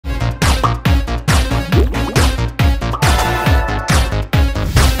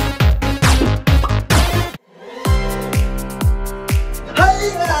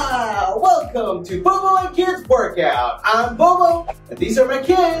welcome to Bobo and Kids Workout. I'm Bobo, and these are my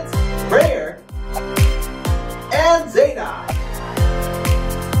kids, Prayer and Zadok.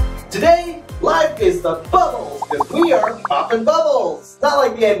 Today, life is the bubbles, because we are popping bubbles. Not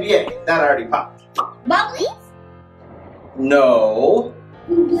like the NBA, that already popped. Bubblies? No.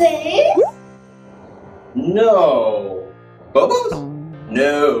 Blades? No. Bobos?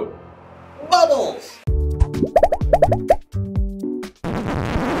 No. Bubbles!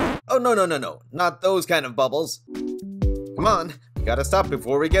 Oh, no. Not those kind of bubbles. Come on, we gotta stop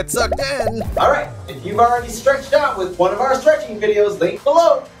before we get sucked in. Alright, if you've already stretched out with one of our stretching videos linked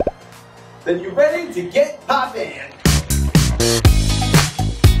below, then you're ready to get poppin'.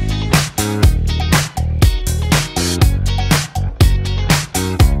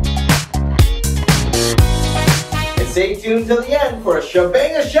 And stay tuned till the end for a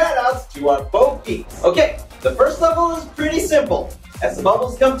shebang of shoutouts to our Bo Peeps. Okay, the first level is pretty simple. As the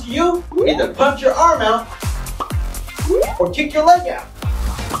bubbles come to you, either punch your arm out or kick your leg out,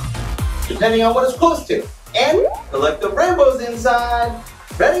 depending on what it's close to. And collect the rainbows inside.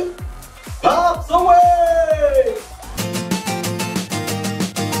 Ready? Pops away!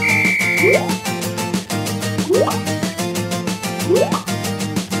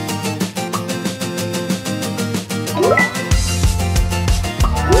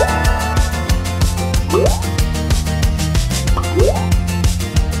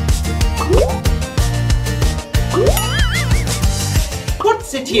 What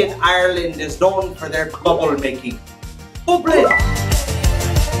city in Ireland is known for their bubble making? Dublin!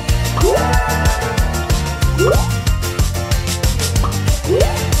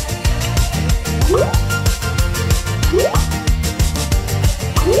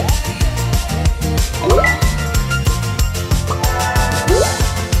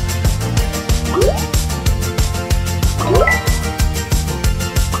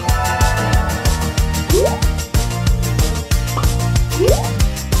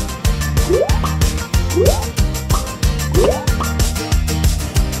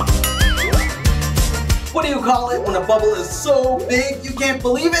 What do you call it when a bubble is so big you can't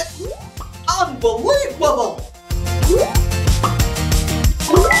believe it? Unbelievable!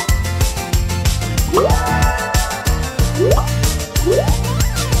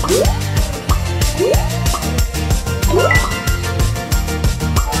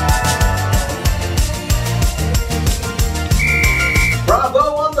 Bravo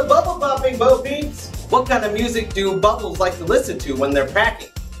on the bubble popping, Bo Peeps! What kind of music do bubbles like to listen to when they're packing?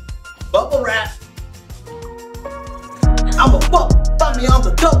 Bubble rap! I'm a bubble, find me on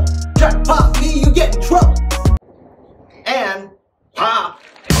the double. Try to pop me, you get in trouble. And pop.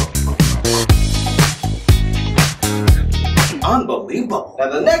 Unbelievable. Now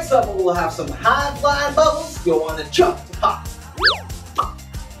the next level will have some high flying bubbles you'll want to jump to pop.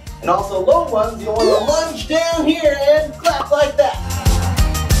 And also low ones you'll want to lunge down here and clap like that.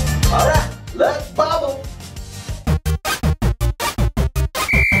 Alright, let's bubble.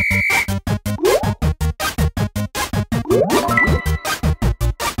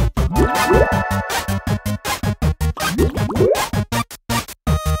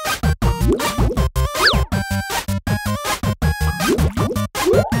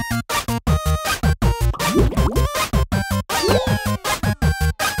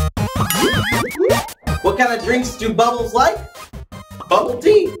 What kind of drinks do bubbles like? Bubble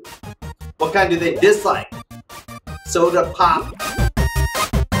tea. What kind do they dislike? Soda pop.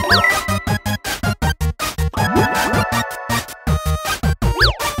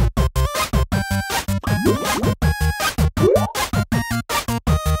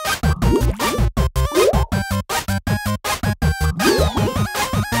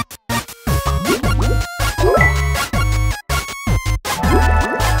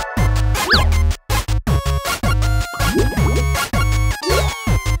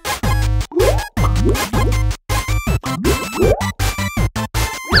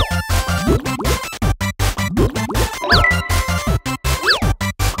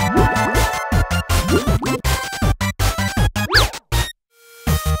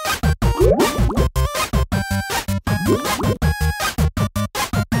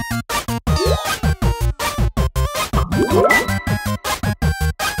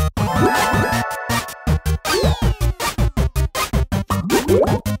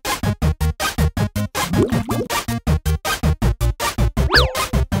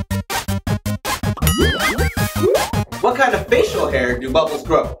 What kind of facial hair do bubbles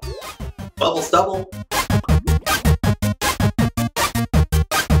grow? Bubble stubble.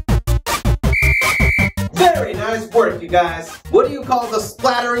 Very nice work, you guys. What do you call the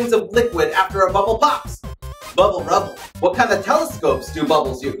splatterings of liquid after a bubble pops? Bubble rubble. What kind of telescopes do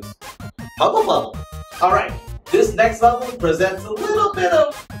bubbles use? Bubble Bubble. Alright, this next level presents a little bit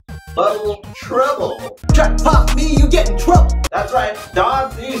of bubble trouble. Try to pop me, you get in trouble. That's right,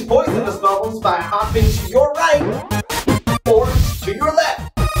 dodge these poisonous bubbles by hopping to your right or to your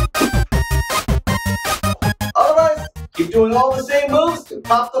left. Otherwise, keep doing all the same moves to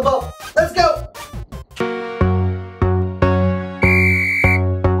pop the bubbles. Let's go!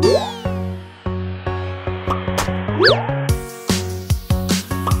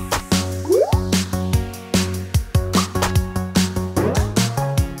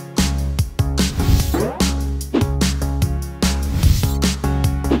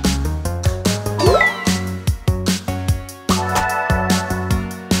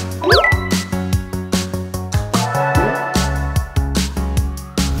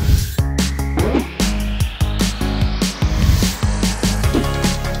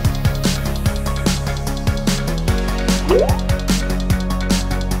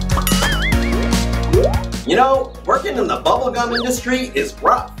 You know, working in the bubblegum industry is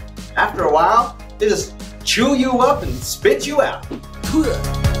rough. After a while, they just chew you up and spit you out.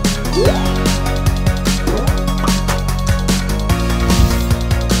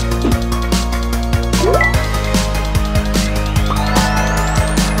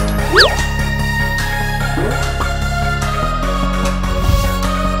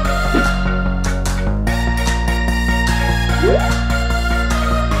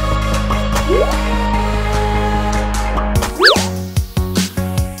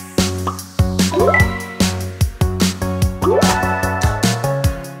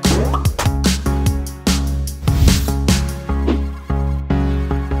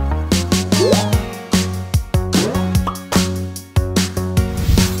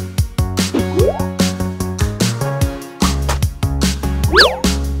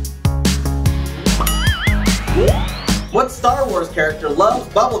 What Star Wars character loves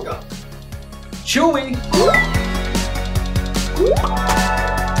bubblegum? Chewie!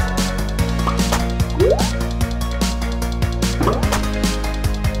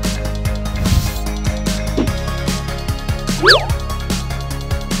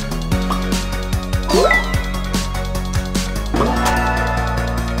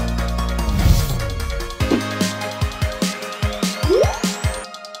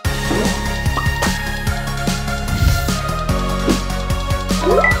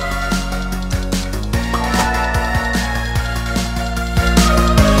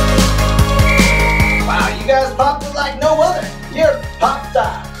 You're pop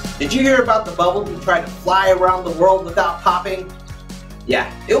stars. Did you hear about the bubble who tried to fly around the world without popping?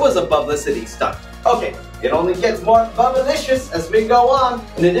 Yeah, it was a publicity stunt. Okay, it only gets more bubblicious as we go on.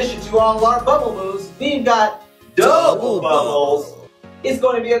 In addition to all our bubble moves, we've got double bubbles. It's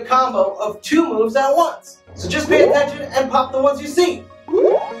going to be a combo of 2 moves at once. So just pay attention and pop the ones you see.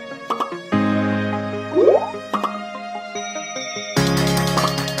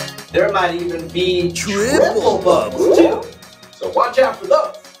 There might even be triple bubbles too. So watch out for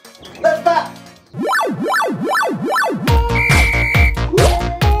those. Let's pop!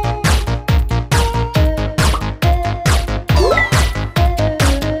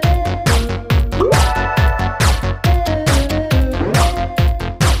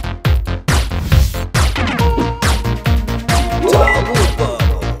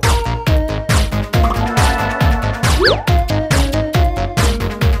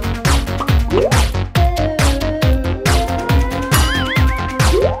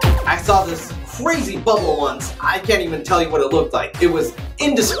 Crazy bubble once. I can't even tell you what it looked like. It was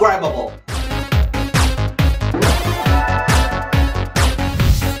indescribable.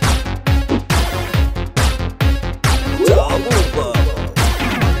 Double bubble.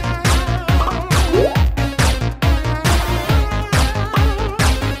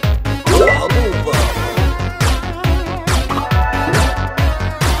 Double bubble.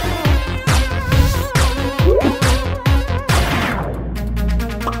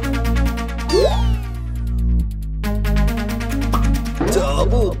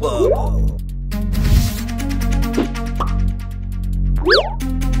 Double bubble.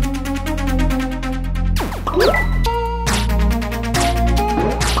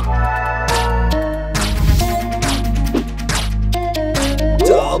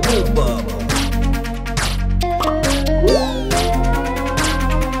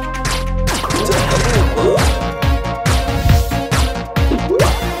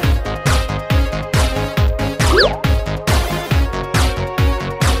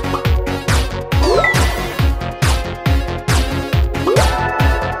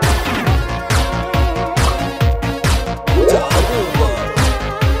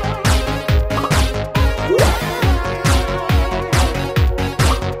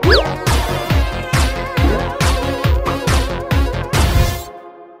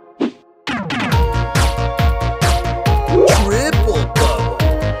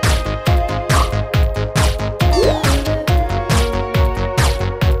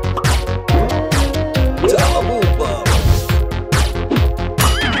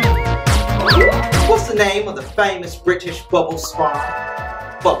 the name of the famous British bubble spawn?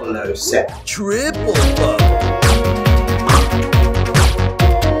 007. Triple bubble.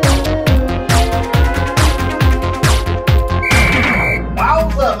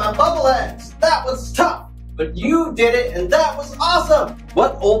 Wowza, my bubbleheads! That was tough, but you did it and that was awesome!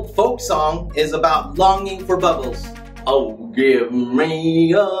 What old folk song is about longing for bubbles? Oh, give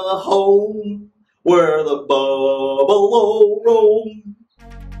me a home where the bubble roam.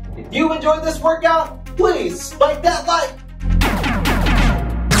 If you enjoyed this workout, please spike that like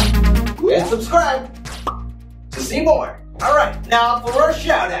and subscribe to see more. Alright, now for our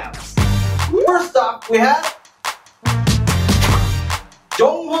shout-outs. First off, we have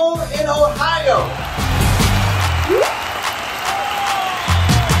Jongho in Ohio.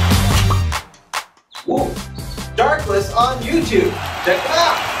 Ooh. Darkless on YouTube. Check it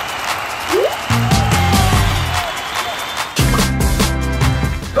out.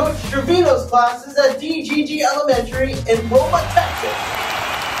 Coach Trevino's classes at DGG Elementary in Roma, Texas.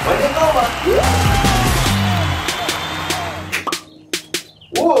 When in Roma.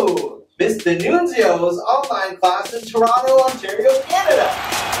 Woo! Mr. Nunzio's online class in Toronto, Ontario, Canada.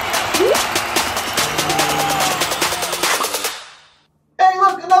 Hey,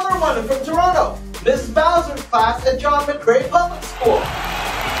 look, another one from Toronto. Mrs. Bowser's class at John McCrae Public School.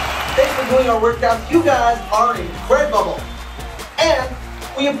 Thanks for doing our workouts. You guys are incredible. And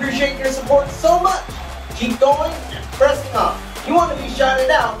we appreciate your support so much. Keep going and pressing on. If you want to be shouted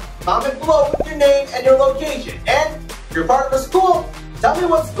out, comment below with your name and your location. And if you're part of a school, tell me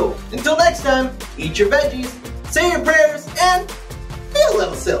what school. Until next time, eat your veggies, say your prayers, and be a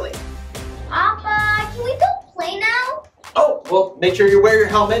little silly. Papa, can we go play now? Oh, well, make sure you wear your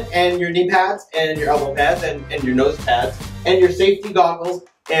helmet and your knee pads and your elbow pads and your nose pads and your safety goggles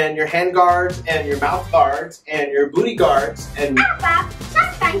and your hand guards and your mouth guards and your booty guards and... Papa,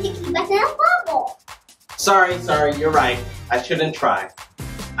 stop trying to keep us in a bubble. Sorry, you're right. I shouldn't try.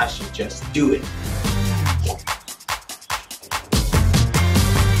 I should just do it.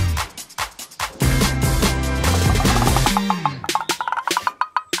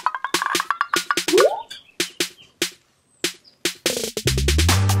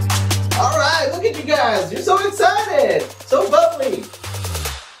 Alright, look at you guys. You're so excited. So bubbly.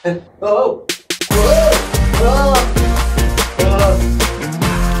 And, oh. Whoa.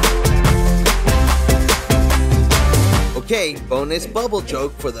 Okay, bonus bubble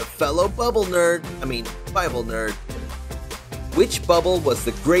joke for the fellow Bible nerd. Which bubble was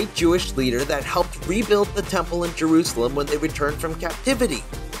the great Jewish leader that helped rebuild the temple in Jerusalem when they returned from captivity?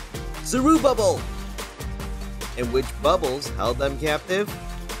 Zerubbabel. And which bubbles held them captive?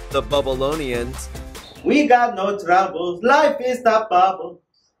 The Babylonians. We got no troubles. Life is a bubble.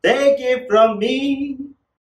 Take it from me.